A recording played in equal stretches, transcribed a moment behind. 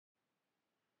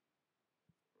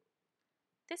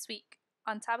This week,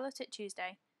 on Tablet It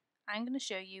Tuesday, I'm going to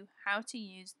show you how to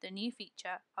use the new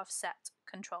feature of set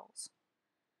controls.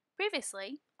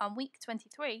 Previously, on week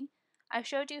 23, I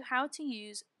showed you how to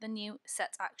use the new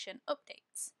set action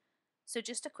updates. So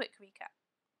just a quick recap.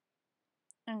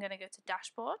 I'm going to go to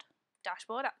Dashboard,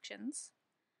 Dashboard Actions,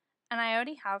 and I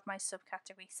already have my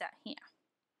subcategory set here.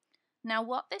 Now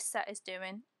what this set is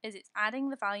doing is it's adding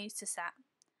the values to set,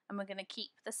 and we're going to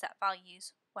keep the set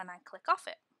values when I click off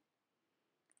it.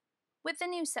 With the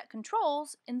new set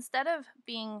controls, instead of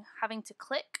having to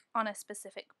click on a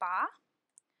specific bar,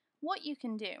 what you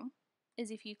can do is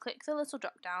if you click the little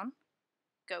drop down,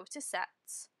 go to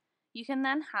sets, you can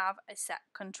then have a set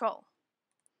control.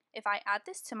 If I add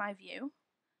this to my view,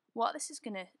 what this is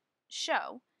going to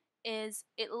show is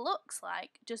it looks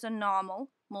like just a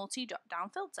normal multi drop down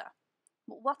filter.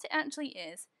 But what it actually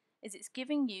is it's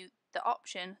giving you the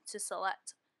option to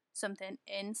select something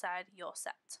inside your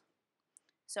set.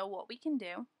 So what we can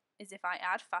do is if I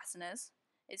add fasteners,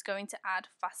 it's going to add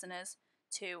fasteners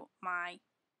to my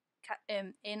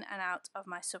in and out of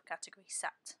my subcategory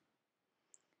set.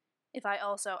 If I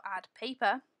also add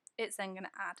paper, it's then going to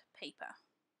add paper.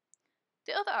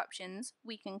 The other options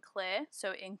we can clear,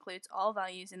 so it includes all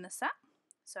values in the set,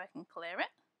 so I can clear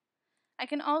it. I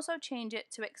can also change it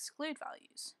to exclude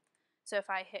values. So if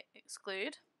I hit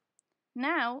exclude,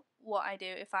 now what I do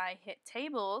if I hit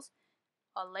tables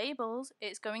or labels,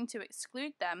 it's going to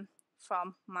exclude them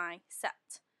from my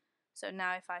set. So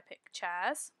now if I pick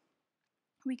chairs,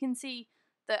 we can see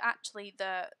that actually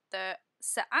the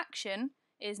set action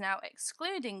is now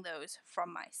excluding those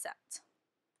from my set.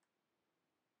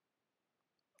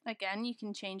 Again, you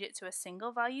can change it to a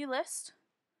single value list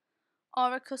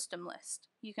or a custom list.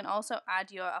 You can also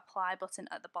add your apply button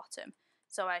at the bottom.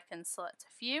 So I can select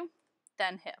a few,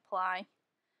 then hit apply,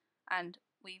 and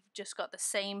we've just got the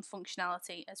same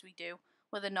functionality as we do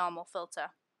with a normal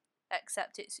filter,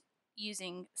 except it's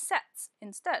using sets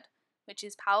instead, which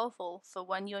is powerful for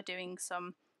when you're doing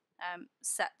some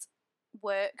set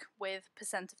work with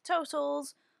percent of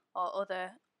totals or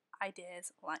other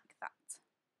ideas like that.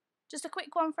 Just a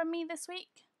quick one from me this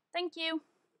week. Thank you.